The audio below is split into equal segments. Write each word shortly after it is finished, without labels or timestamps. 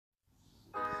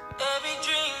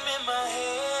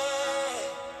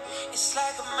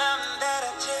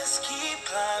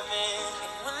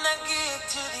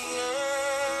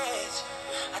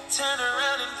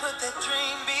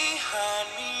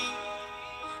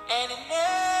and it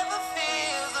never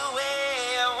feels the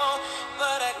way I want,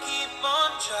 but I keep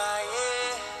on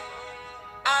trying.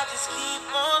 I just keep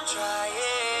on trying.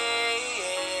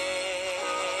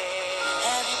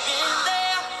 Have you been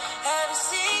there? Have you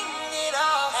seen it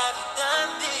all? Have you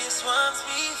done this once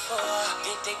before?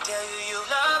 Did they tell you you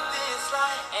love this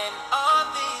life and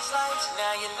all these lights?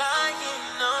 Now you're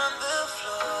lying on the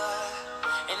floor,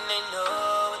 and they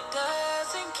know it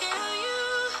doesn't kill you,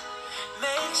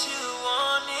 makes you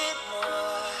want it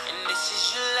more. And this is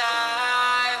your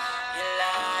life, your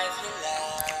life, your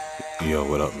life. Yo,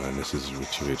 what up, man? This is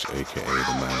Richie Rich, aka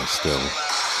The Man of Still.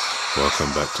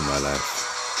 Welcome back to my life.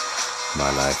 My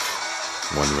life,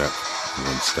 one rep,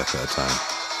 one step at a time.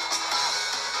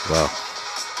 Well,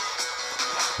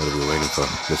 what are we waiting for?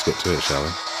 Let's get to it, shall we?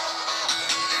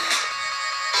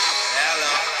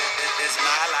 Hello, this is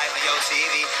my life on your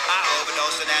TV. I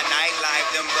overdose on that nightlife,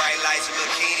 them bright lights and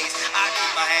bikinis. I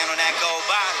keep my hand on that gold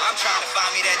bar. I'm trying to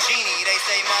find me that genie. They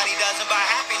say money doesn't buy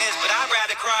happiness, but I'd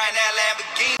rather cry in that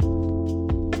Lamborghini.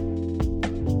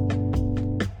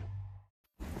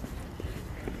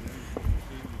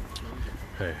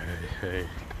 Hey.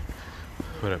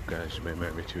 What up, guys? You may know me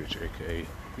Richie Rich, aka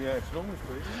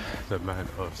The Man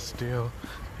of Steel,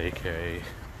 aka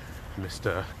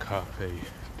Mr. Carpe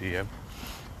Diem.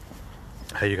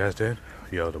 How you guys doing?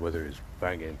 Yo, the weather is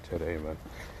banging today, man.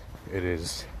 It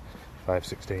is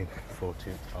 5/16,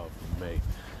 14th of May,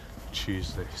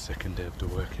 Tuesday, second day of the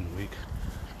working week.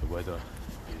 The weather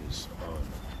is on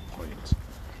point.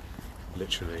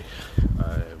 Literally,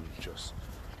 I am just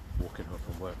walking home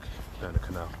from work down the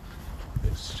canal.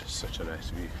 It's just such a nice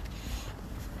view.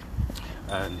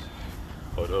 And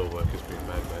although work has been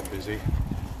mad busy,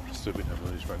 I've still been having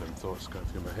all these random thoughts going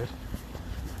through my head.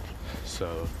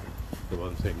 So the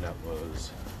one thing that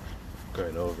was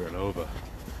going over and over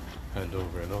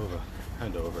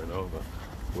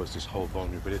was this whole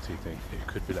vulnerability thing. It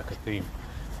could be like a theme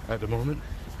at the moment,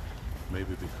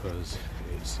 maybe because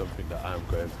it's something that I'm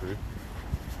going through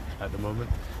at the moment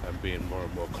and being more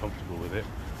and more comfortable with it.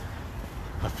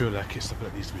 I feel like it's something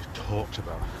that needs to be talked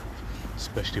about,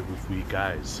 especially with we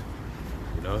guys,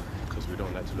 you know, because we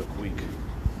don't like to look weak.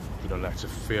 We don't like to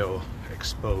feel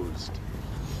exposed.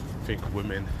 I think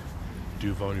women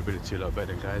do vulnerability a lot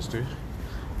better than guys do,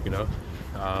 you know.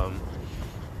 I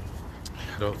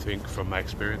don't think, from my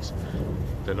experience,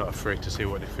 they're not afraid to say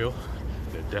what they feel.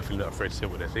 They're definitely not afraid to say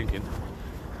what they're thinking.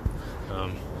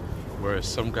 Whereas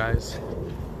some guys,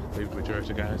 maybe majority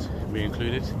of guys, me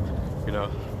included, you know,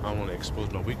 I want to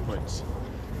expose my weak points.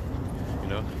 You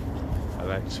know, I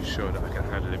like to show that I can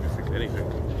handle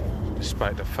anything,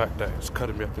 despite the fact that it's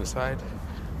cutting me up inside.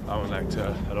 I don't like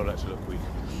to look weak.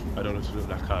 I don't like to look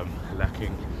like I'm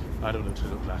lacking. I don't like to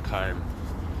look like I'm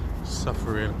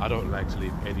suffering. I don't like to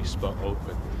leave any spot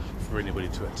open for anybody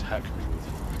to attack me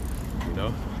with. You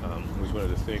know, it was one of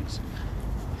the things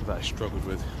that I struggled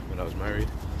with when I was married,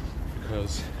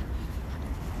 because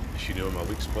she knew my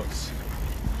weak spots,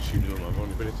 she knew my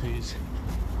vulnerabilities,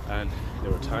 and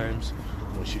there were times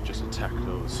when she just attacked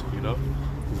those, you know.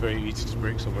 It's very easy to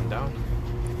break someone down.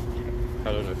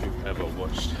 I don't know if you've ever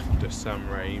watched the Sam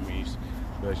Raimi's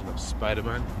version of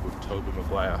Spider-Man with Tobey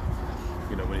Maguire,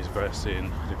 you know, when he's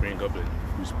versing the Green Goblin,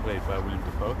 who's played by William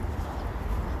Dafoe.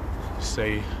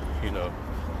 Say, you know,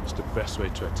 it's the best way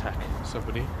to attack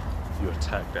somebody, you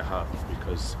attack their heart,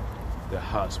 because their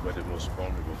heart's where they're most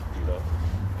vulnerable, you know.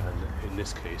 And in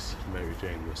this case, Mary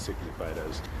Jane was signified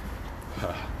as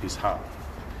his heart,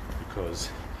 because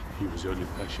she was the only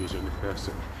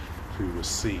person who was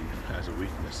seen as a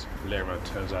weakness. Later on,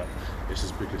 turns out it's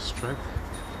his biggest strength,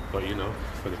 but you know,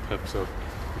 for the purpose of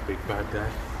the big bad guy,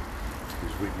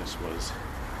 his weakness was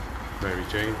Mary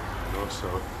Jane, and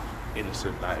also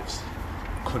innocent lives.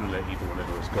 Couldn't let either one of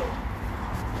those go.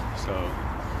 So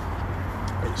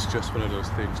it's just one of those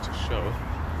things to show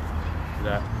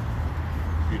that,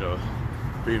 you know,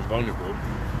 being vulnerable,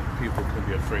 people can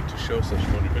be afraid to show such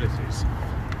vulnerabilities.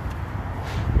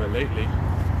 But lately,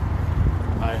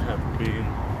 I have been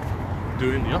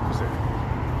doing the opposite.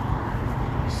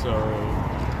 So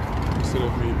instead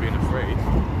of me being afraid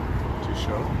to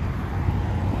show,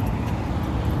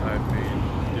 I've been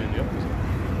doing the opposite,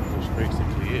 which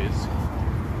basically is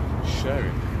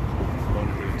sharing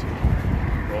vulnerability,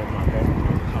 all my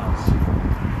vulnerable parts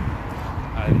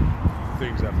and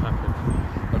things that have happened.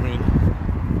 I mean,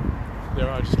 there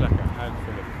are just like a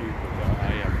handful of people that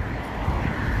I am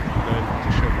learning to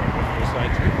show my vulnerable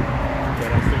side to,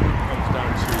 that I think it comes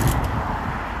down to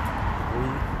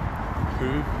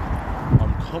who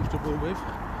I'm comfortable with,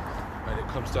 and it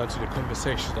comes down to the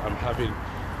conversations that I'm having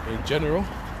in general,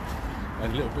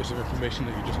 and little bits of information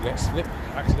that you just let slip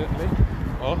accidentally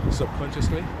or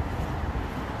subconsciously,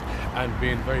 and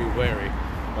being very wary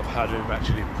of how to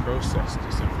actually process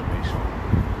this information.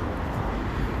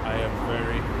 I am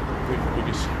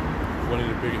one of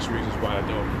the biggest reasons why I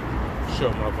don't show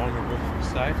my vulnerable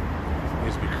side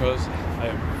is because I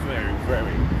am very,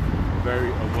 very,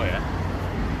 very aware,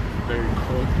 very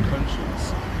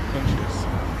conscious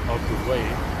of the way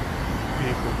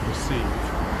people perceive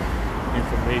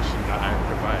information that I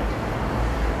provide,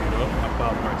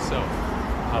 about myself,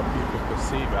 how people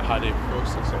perceive it, how they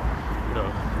process it,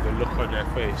 the look on their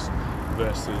face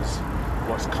versus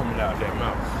what's coming out of their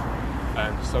mouth,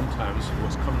 and sometimes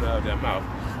what's coming out of their mouth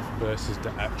versus the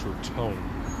actual tone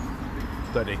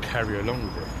that they carry along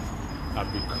with it.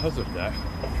 And because of that,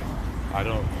 I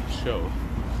don't show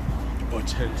or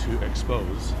tend to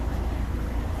expose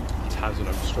times when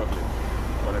I'm struggling,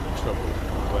 when I'm in trouble,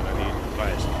 when I need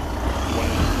advice, when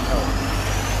I need help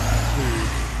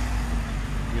to,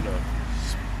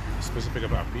 specific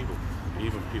amount of people,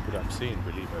 even people that I'm seeing,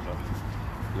 believe it or not.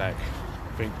 Like,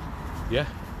 I think,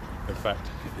 in fact,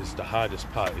 it's the hardest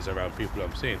part is around people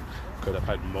I'm seeing, because I've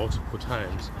had multiple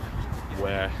times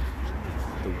where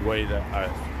the way that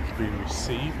I've been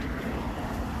received,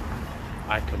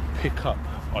 I can pick up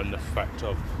on the fact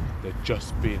of they're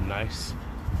just being nice,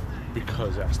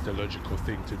 because that's the logical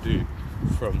thing to do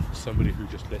from somebody who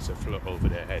just lets it float over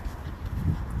their head.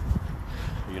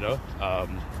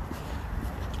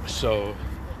 So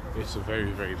it's a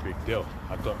very, very big deal.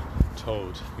 I got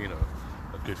told,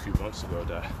 a good few months ago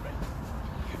that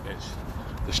it's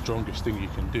the strongest thing you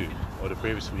can do, or the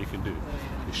bravest thing you can do,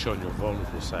 is show your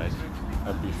vulnerable side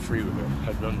and be free with it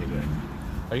and run with it.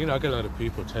 And I get a lot of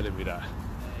people telling me that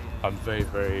I'm very,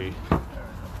 very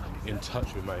in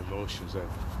touch with my emotions and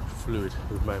fluid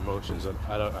with my emotions, and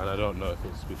I don't know if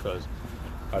it's because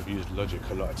I've used logic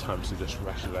a lot of times to just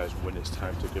rationalize when it's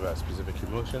time to give out a specific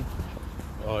emotion,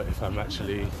 or if I'm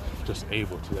actually just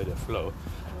able to let it flow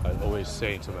and always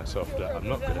saying to myself that I'm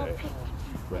not good at it,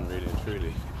 when really and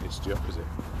truly it's the opposite.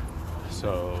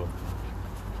 So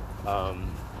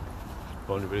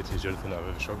vulnerability is the only thing that I've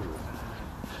ever struggled with.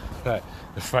 Like,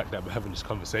 the fact that we're having this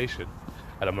conversation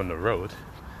and I'm on the road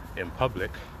in public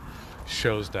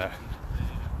shows that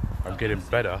I'm getting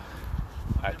better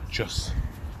at just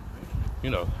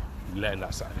letting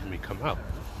that side of me come out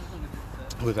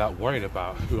without worrying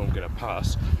about who I'm going to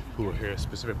pass, who will hear a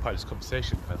specific part of this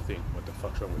conversation and think, what the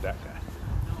fuck's wrong with that guy?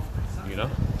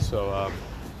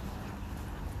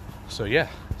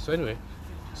 So anyway,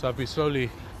 I've been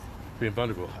slowly being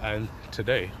vulnerable, and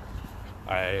today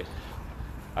I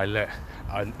let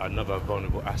another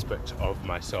vulnerable aspect of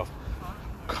myself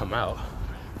come out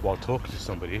while talking to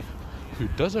somebody who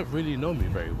doesn't really know me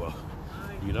very well.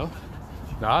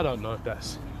 Now, I don't know if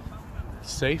that's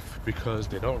safe because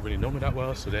they don't really know me that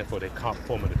well, so therefore they can't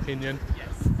form an opinion,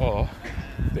 or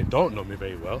they don't know me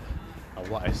very well, and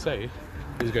what I say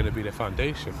is going to be the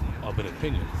foundation of an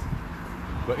opinion.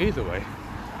 But either way,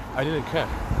 I didn't care,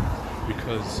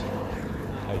 because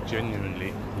I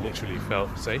genuinely, literally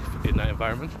felt safe in that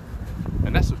environment,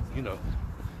 and that's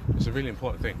it's a really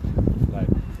important thing. Like,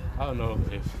 I don't know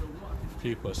if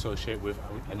people associate with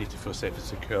I need to feel safe and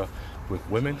secure with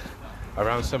women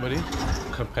around somebody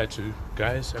compared to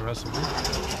guys around somebody,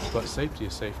 but safety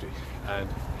is safety, and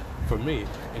for me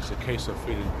it's a case of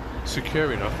feeling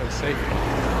secure enough and safe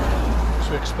enough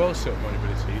to expose certain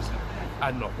vulnerabilities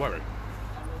and not worry.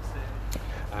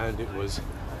 And it was,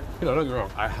 don't get me wrong,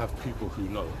 I have people who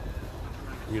know,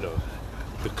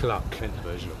 the Clark Kent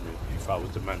version of me if I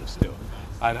was the Man of Steel,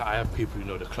 and I have people who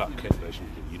know the Clark Kent version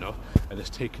of me, and it's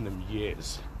taken them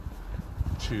years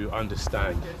to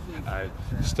understand and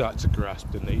start to grasp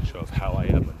the nature of how I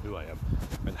am and who I am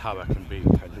and how I can be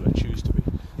and who I choose to be,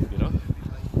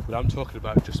 But I'm talking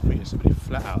about just meeting somebody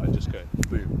flat out and just going,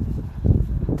 boom,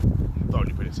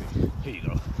 vulnerability, here you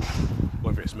go,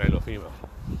 whether it's male or female.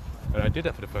 And I did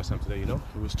that for the first time today,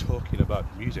 We was talking about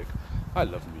music. I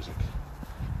love music.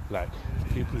 Like,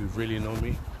 people who really know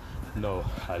me know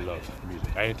I love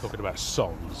music. I ain't talking about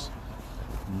songs,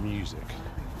 music.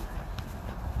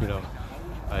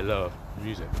 I love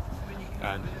music,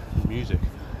 and music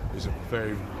is a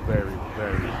very, very,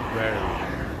 very, very,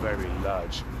 very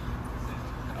large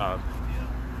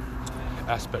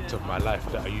aspect of my life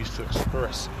that I used to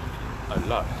express a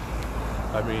lot.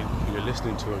 I mean, you're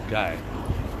listening to a guy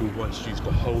who once used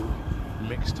a whole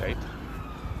mixtape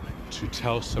to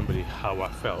tell somebody how I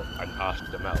felt and ask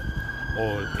them out,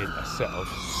 all in a set of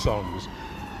songs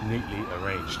neatly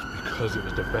arranged, because it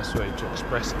was the best way to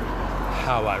express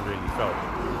how I really felt.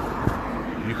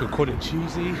 You can call it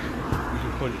cheesy, you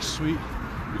can call it sweet,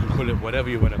 you can call it whatever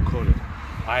you want to call it,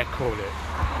 I call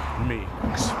it me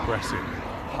expressing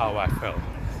how I felt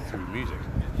through music,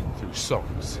 through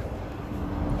songs.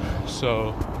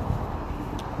 So,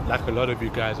 like a lot of you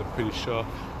guys, I'm pretty sure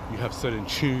you have certain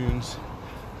tunes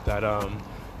that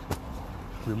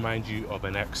remind you of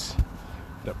an ex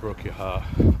that broke your heart,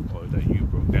 or that you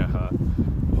broke their heart,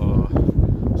 or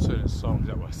certain songs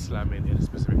that were slamming in a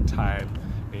specific time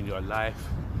in your life.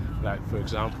 Like, for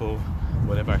example,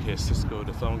 whenever I hear Cisco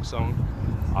the Thong Song,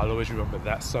 I'll always remember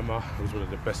that summer. It was one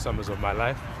of the best summers of my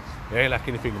life. It ain't like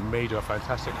anything major or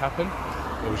fantastic happened.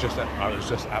 It was just that I was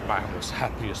just at my most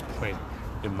happiest point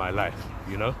in my life,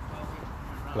 you know?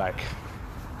 Like,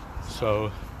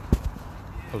 so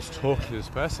I was talking to this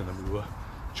person and we were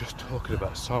just talking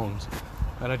about songs,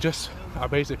 and I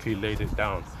basically laid it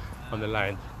down on the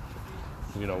line,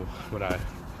 you know, when I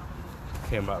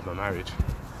came out of my marriage,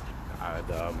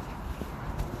 and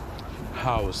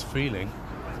how I was feeling.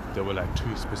 There were like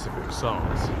 2 specific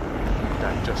songs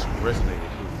that just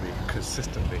resonated with me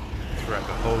consistently throughout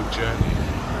the whole journey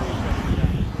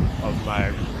of my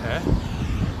repair,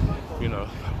 you know,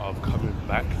 of coming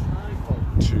back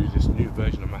to this new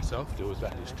version of myself. There was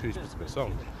like these 2 specific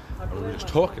songs, and we were just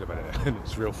talking about it, and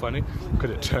it's real funny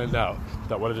because it turned out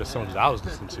that one of the songs that I was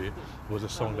listening to was a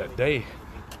song that they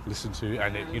listened to,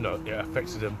 and it, you know, it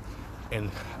affected them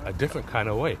in a different kind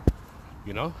of way,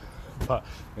 you know. But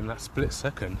in that split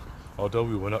second, although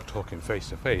we were not talking face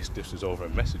to face, this was over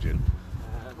messaging,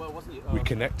 we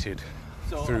connected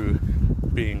through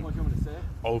being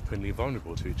openly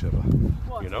vulnerable to each other,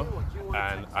 you know.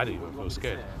 And I didn't even feel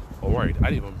scared or worried.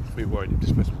 I didn't even be worried if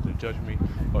this person was going to judge me,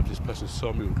 or if this person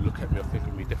saw me, would look at me or think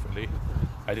of me differently.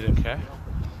 I didn't care,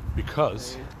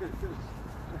 because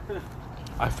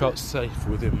I felt safe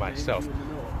within myself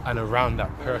and around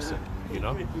that person, you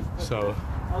know. So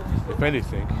if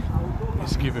anything,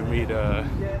 it's given me the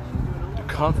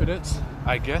confidence,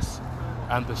 I guess,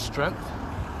 and the strength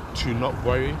to not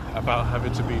worry about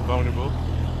having to be vulnerable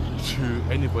to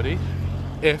anybody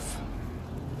if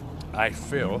I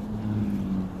feel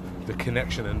the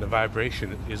connection and the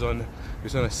vibration is on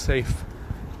a safe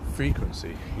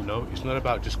frequency, you know. It's not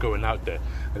about just going out there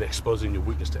and exposing your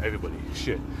weakness to everybody.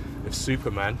 Shit, if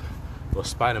Superman or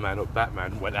Spider-Man or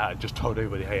Batman went out and just told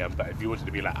everybody, hey, I'm Batman, if you wanted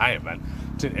to be like Iron Man,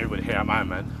 telling everybody, hey, I'm Iron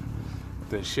Man,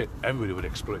 then shit, everybody would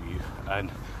exploit you and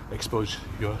expose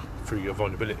you through your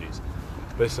vulnerabilities.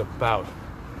 But it's about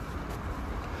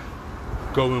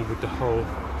going with the whole,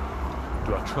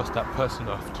 do I trust that person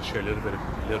enough to share a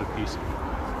little piece of you?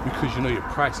 Because you know you're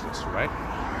priceless, right?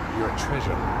 You're a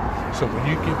treasure. So when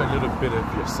you give a little bit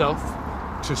of yourself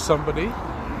to somebody,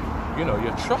 you know,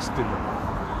 you're trusting them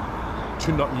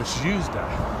to not misuse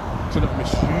that, to not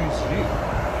misuse you,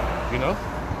 you know?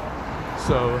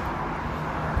 So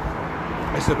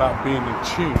it's about being in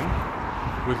tune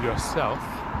with yourself,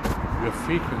 your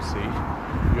frequency,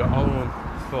 your own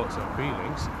thoughts and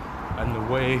feelings, and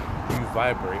the way you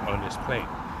vibrate on this plane,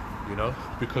 you know?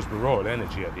 Because we're all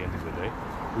energy at the end of the day.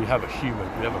 We have a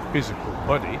physical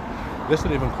body. Let's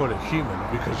not even call it human,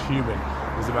 because human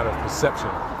is a matter of perception.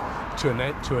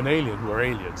 To an alien, we're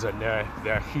aliens, and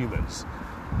they're humans.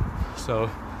 So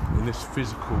in this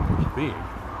physical being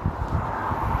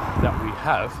that we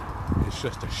have, it's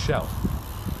just a shell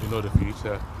in order for you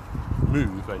to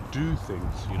move and do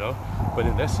things, you know. But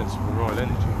in essence, we're all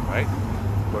energy, right?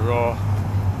 We're all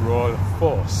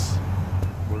force.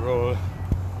 We're all,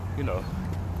 you know,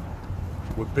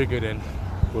 we're bigger than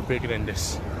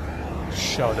this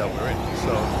shell that we're in.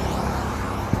 So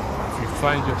if you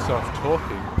find yourself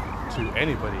talking to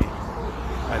anybody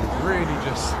and really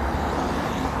just,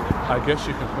 I guess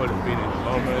you can call it being in the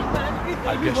moment,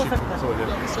 I guess you can call it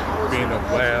being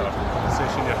aware of the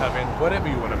conversation you're having, whatever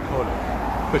you want to call it.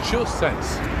 But you'll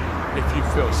sense if you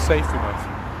feel safe enough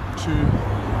to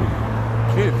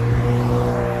give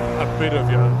a bit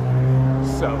of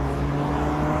yourself,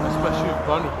 especially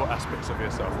vulnerable aspects of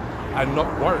yourself, and not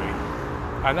worry.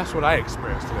 And that's what I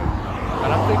experienced today.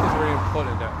 And I think it's very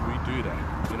important that we do that,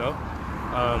 you know.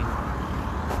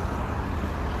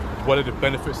 What are the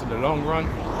benefits in the long run?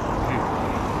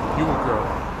 You will grow,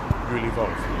 you will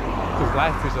evolve. Because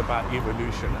life is about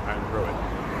evolution and growing.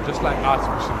 Just like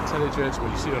artificial intelligence,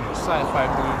 when you see it on those sci-fi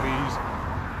movies,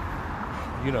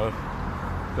 you know,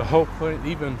 the whole point,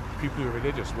 even people who are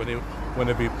religious, when they want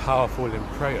to be powerful in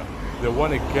prayer, they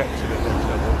want to get to the next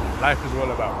level. Life is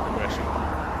all about progression,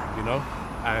 you know,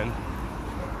 and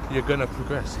you're going to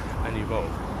progress and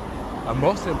evolve. And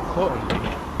most importantly,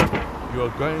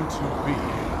 you're going to be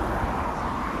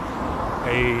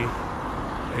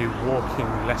a walking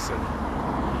lesson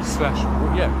 /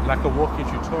 like a walking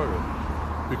tutorial,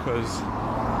 because,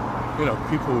 you know,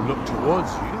 people look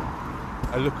towards you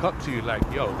and look up to you like,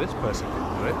 yo, this person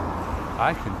can do it,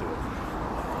 I can do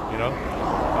it, you know?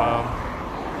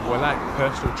 We're like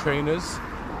personal trainers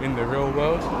in the real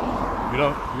world. You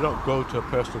don't go to a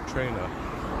personal trainer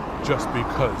just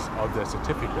because of their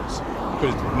certificates,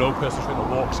 because no personal trainer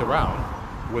walks around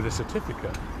with a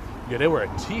certificate. Yeah, they wear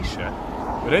a t-shirt,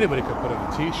 but anybody can put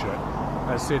on a t-shirt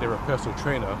and say they're a personal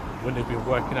trainer when they've been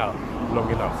working out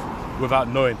long enough without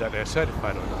knowing that they're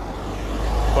certified or not.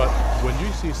 But when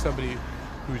you see somebody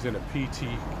who's in a PT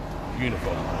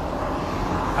uniform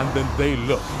and then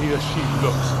he or she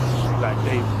looks like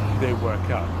they work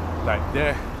out, like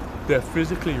they're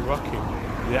physically rocking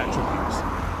the attributes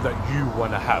that you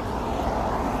want to have,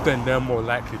 then they're more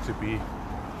likely to be,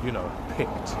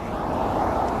 picked.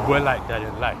 We're like that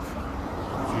in life.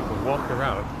 If you can walk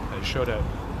around and show that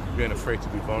you ain't afraid to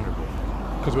be vulnerable,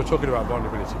 because we're talking about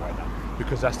vulnerability right now,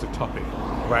 because that's the topic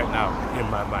right now in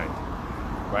my mind,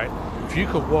 right? If you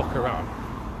could walk around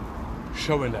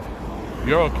showing that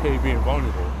you're okay being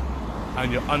vulnerable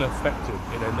and you're unaffected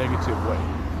in a negative way,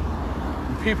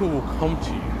 people will come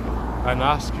to you and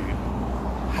ask you,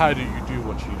 how do you do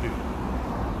what you do?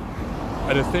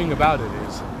 And the thing about it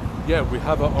is, yeah, we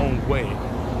have our own way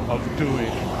of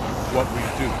doing what we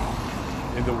do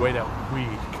in the way that we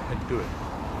can do it.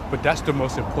 But that's the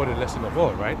most important lesson of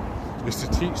all, right? Is to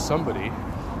teach somebody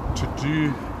to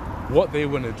do what they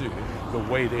want to do the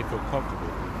way they feel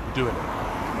comfortable doing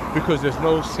it. Because there's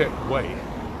no set way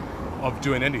of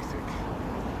doing anything.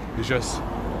 It's just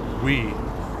we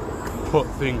put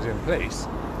things in place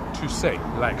to say,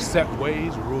 like set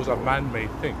ways, rules are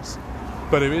man-made things.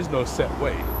 But there is no set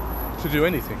way to do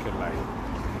anything in life.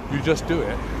 You just do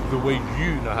it the way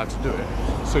you know how to do it.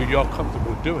 So you're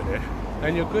comfortable doing it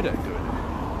and you're good at doing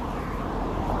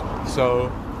it. So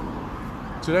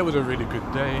today was a really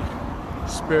good day,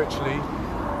 spiritually,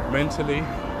 mentally,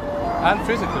 and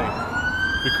physically,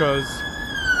 because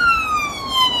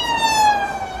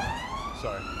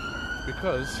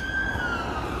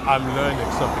I'm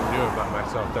learning something new about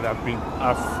myself that I've been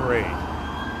afraid,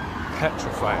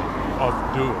 petrified of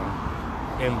doing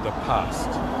in the past.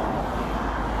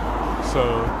 So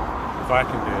if I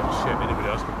can do it, shit, anybody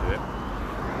else can do it.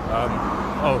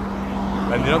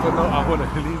 And the other note I want to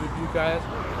leave with you guys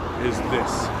is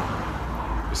this.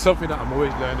 It's something that I'm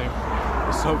always learning.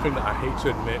 It's something that I hate to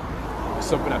admit. It's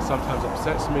something that sometimes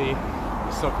upsets me.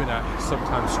 It's something that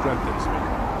sometimes strengthens me.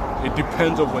 It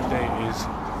depends on what day it is.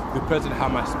 Depends on how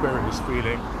my spirit is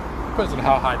feeling. Depends on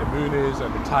how high the moon is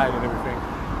and the tide and everything.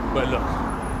 But look,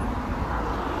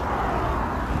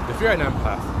 if you're an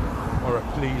empath or a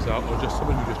pleaser or just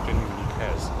someone who just genuinely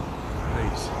cares,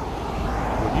 please,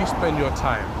 when you spend your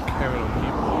time caring on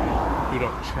people who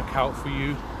don't check out for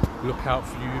you, look out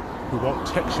for you, who won't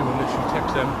text you unless you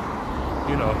text them,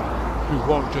 who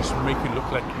won't just make you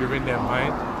look like you're in their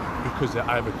mind because they're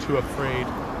either too afraid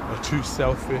or too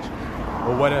selfish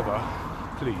or whatever,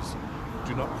 please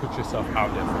do not put yourself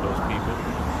out there for those people,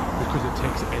 because it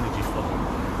takes energy from them.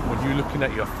 When you're looking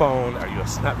at your phone, at your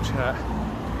Snapchat,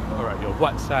 or at your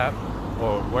WhatsApp,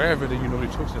 or wherever that you normally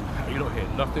talk to them, you don't hear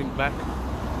nothing back,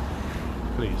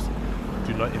 please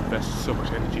do not invest so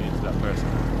much energy into that person.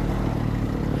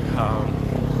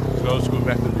 For those who go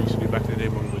back to the day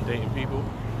when we were dating people,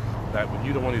 that when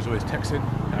you're the one who's always texting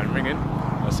and ringing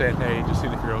and saying, hey, just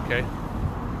seeing if you're okay,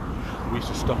 we used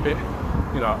to stop it.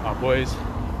 Our boys,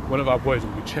 one of our boys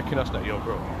would be checking us like, yo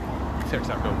bro, you text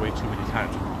that girl way too many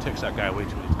times, you text that guy way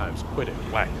too many times, quit it.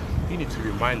 Why? You need to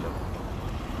remind them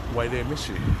why they miss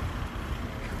you.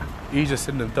 Easier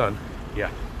said than done, yeah.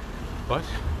 But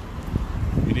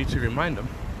you need to remind them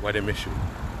why they miss you.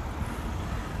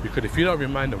 Because if you don't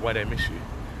remind them why they miss you,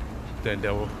 then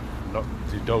they'll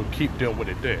keep doing what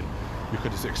they're doing,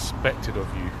 because it's expected of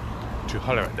you to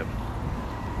holler at them.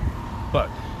 But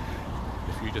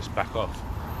if you just back off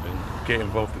and get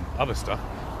involved in other stuff,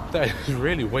 that is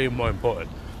really way more important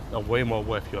and way more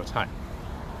worth your time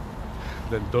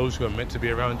than those who are meant to be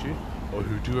around you, or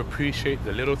who do appreciate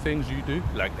the little things you do,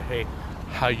 like the hey,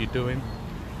 how you doing,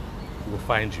 will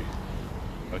find you,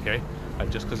 okay?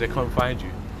 And just because they can't find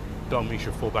you, don't mean you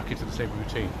should fall back into the same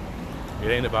routine. It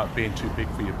ain't about being too big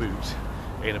for your boots.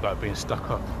 It ain't about being stuck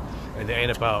up. And it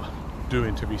ain't about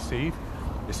doing to receive.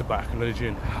 It's about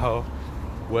acknowledging how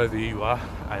worthy you are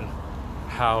and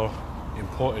how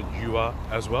important you are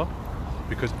as well.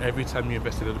 Because every time you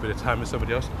invest a little bit of time in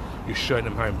somebody else, you're showing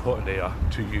them how important they are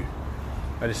to you.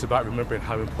 And it's about remembering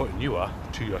how important you are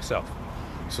to yourself.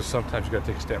 So sometimes you gotta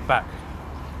take a step back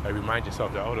and remind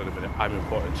yourself that, hold on a minute, I'm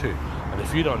important too. And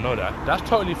if you don't know that, that's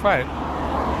totally fine.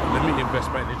 Let me invest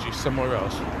my energy somewhere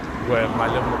else where my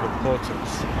level of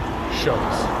importance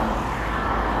shows.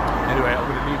 Anyway, I'm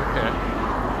gonna leave it here.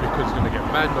 because it's going to get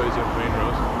mad noisy on the main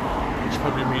road, which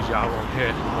probably means I won't hear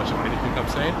much of anything I'm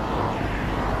saying.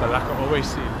 But like I always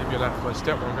say, live your life one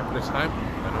step, one rep at a time,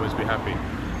 and always be happy.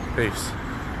 Peace.